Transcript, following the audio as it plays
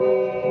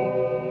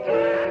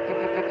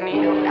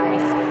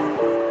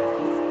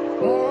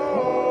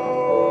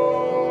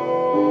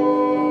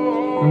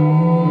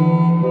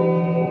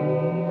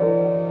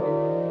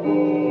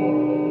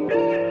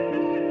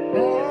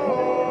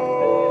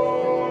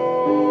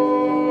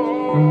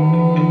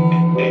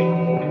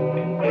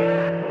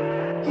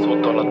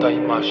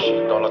time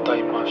machine, dans la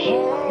time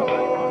machine.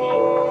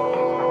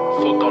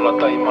 Saute dans la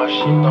time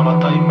machine, dans la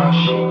time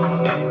machine.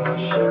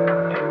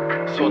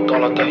 Saute dans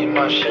la time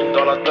machine,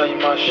 dans la time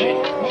machine.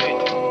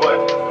 Vite, ouais.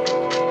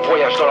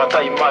 Voyage dans la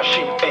time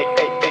machine. Hey,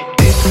 hey, hey,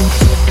 hey.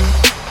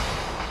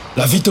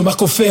 La vie te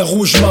marque au fer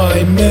rouge,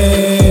 my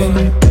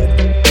man.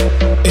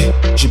 Hey,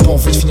 j'ai pas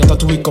envie de finir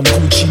tatoué comme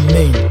Gucci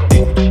Mane.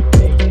 Hey.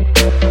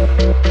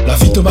 La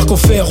vie te marque au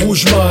fer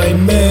rouge, my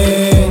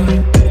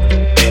man.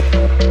 Hey.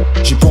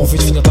 J'ai pas envie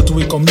de finir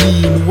tatoué comme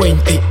Lil Wayne.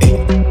 Hey, hey.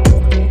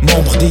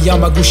 Membre des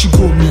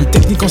Yamaguchi-Gomi,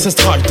 technique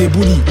ancestrale, tes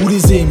boulis ou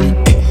les ennemis.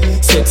 Hey.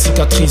 Cette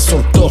cicatrice sur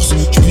le torse,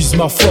 j'puise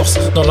ma force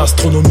dans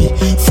l'astronomie.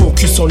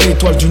 Focus sur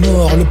l'étoile du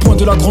Nord, le point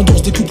de la grande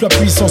ours décuple la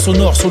puissance au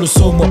nord sur le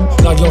saumon.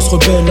 L'alliance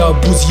rebelle a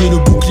bousillé le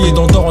bouclier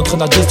d'Andorre, entraîne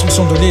la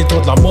destruction de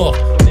l'étoile de la mort.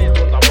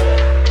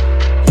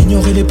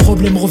 Ignorer les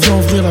problèmes revient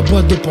ouvrir la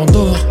boîte de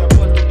Pandore.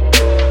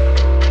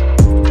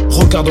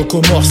 Regarde aux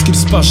Comores ce qu'il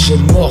se passe chez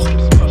le mort.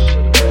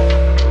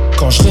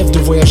 Quand je rêve de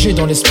voyager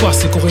dans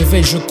l'espace et qu'au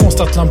réveil je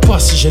constate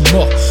l'impasse. Si j'ai le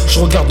mort, je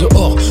regarde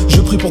dehors, je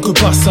prie pour que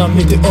passe un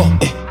météore.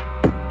 Hey.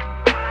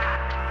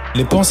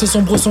 Les pensées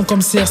sombres sont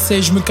comme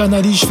Cersei, je me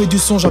canalise, je fais du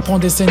son, j'apprends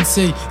des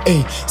sensei.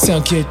 Hey, c'est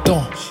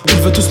inquiétant,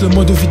 ils veulent tous le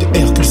mode de vie de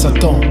Hercule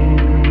Satan.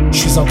 Je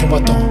suis un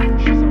combattant,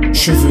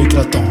 cheveux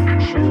éclatants.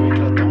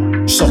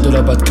 Je sors de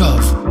la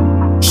Batcave,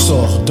 je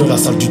sors de la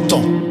salle du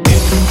temps.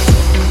 Hey.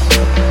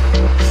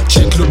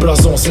 Check le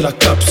blason, c'est la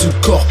capsule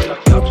corps.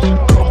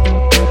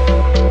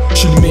 Je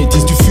suis le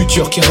métis du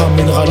futur qui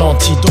ramènera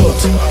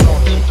l'antidote.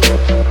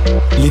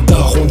 Les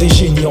darons des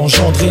génies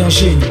engendrés un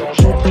génie.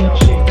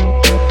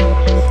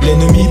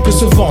 L'ennemi peut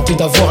se vanter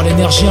d'avoir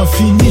l'énergie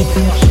infinie.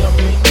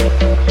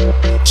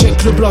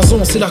 Check le blason,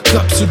 c'est la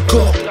capsule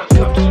corps.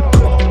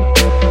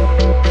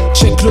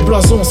 Check le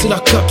blason, c'est la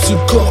capsule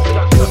corps.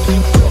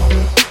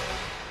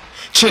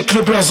 Check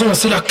le blason,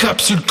 c'est la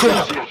capsule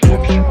corps.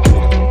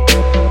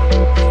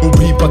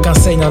 Oublie pas qu'un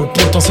Seine a le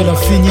potentiel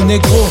infini,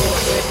 négro.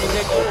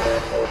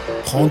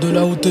 Prends de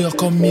la hauteur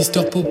comme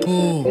Mister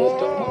Popo.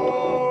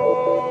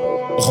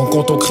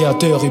 Rencontre ton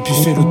créateur et puis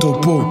fais le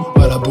topo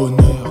à la bonne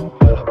heure.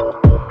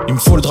 Il me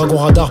faut le dragon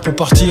radar pour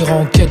partir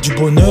en quête du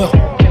bonheur.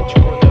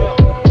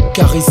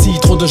 Car ici,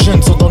 trop de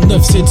jeunes sont dans le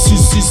 9, 7, 6,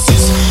 6,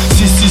 6,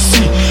 6, 6,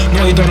 6.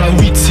 Noyé dans la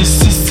 8, 6,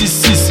 6, 6,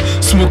 6.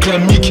 Smoke la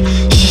mic,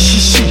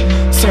 chichichi.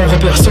 Sans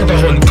repère, sans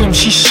daronne, comme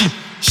chichi.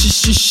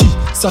 Chichichi,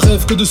 ça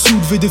rêve que de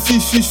soulever des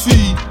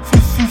fi-fi-fi.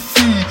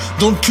 Fi-fi-fi,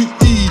 dans le QI,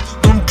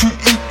 dans le QI.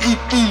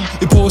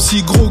 Et pas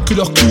aussi gros que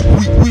leur cul,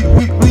 oui, oui,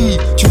 oui, oui.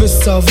 Tu veux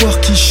savoir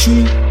qui je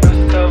suis?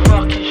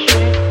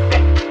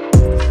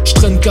 Je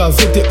traîne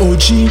qu'avec des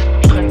OG.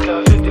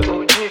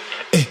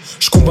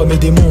 Je combats mes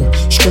démons,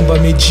 je combats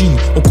mes djinns.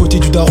 Aux côtés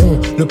du daron,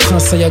 le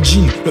prince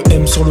Saiyajin. Le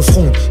M sur le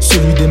front,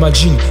 celui des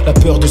Majin. La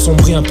peur de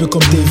sombrer un peu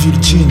comme des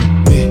Jean.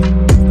 Mais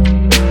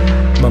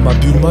Mama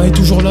Bulma est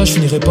toujours là, je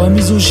finirai pas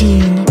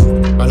misogyne.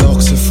 Alors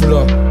que ces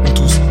fous-là ont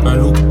tous un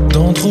look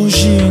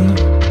d'androgyne.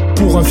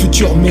 Pour un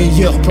futur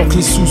meilleur, planque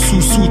les sous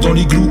dans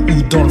l'igloo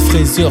ou dans le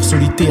fraiseur.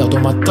 Solitaire dans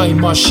ma time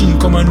machine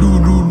comme un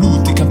loup.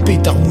 T'es qu'un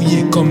pétard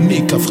mouillé comme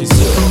méca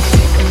fraiseur.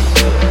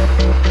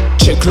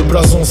 Check le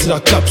blason, c'est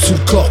la capsule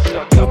corps.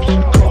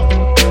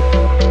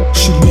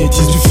 J'suis le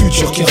métis du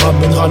futur qui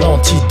ramènera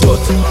l'antidote.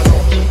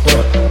 Ouais.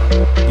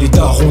 Les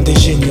darons des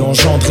génies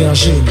engendrés un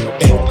génie.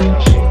 Hey.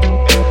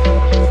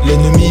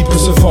 L'ennemi peut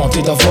se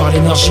vanter d'avoir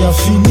l'énergie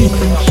infinie.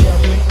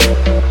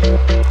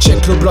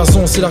 Check le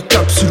blason, c'est la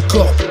capsule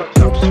corps.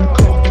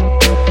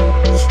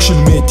 J'suis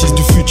le métis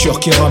du futur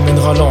qui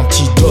ramènera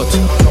l'antidote.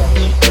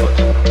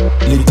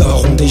 Les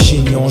darons des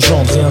génies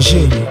engendrés un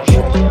génie.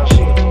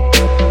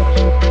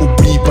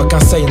 Oublie pas qu'un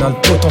Saiyan a le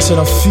potentiel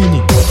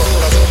infini.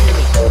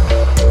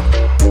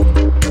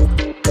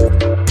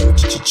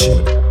 Chichichi,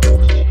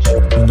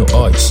 no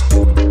ice.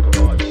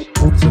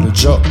 C'est le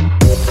Jah.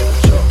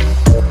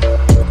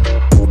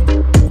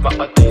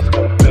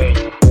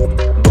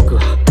僕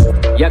は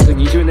約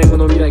20年後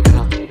の未来か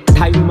ら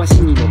タイムマシ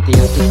ンに乗って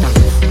やってきたんで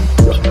す。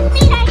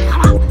未来か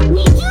ら20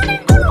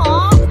年後の？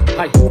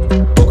はい、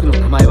僕の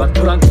名前は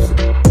トランクス。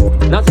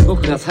なぜ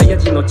僕がサイヤ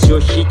人の血を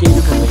引いてい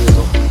るかという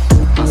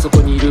と、あそこ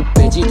にいる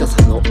ベジータ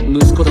さんの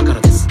息子だか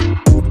らです。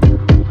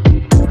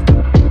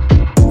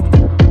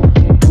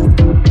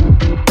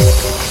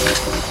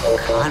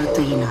変わる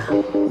といいな、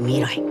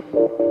未来。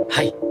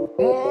はい。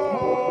うん。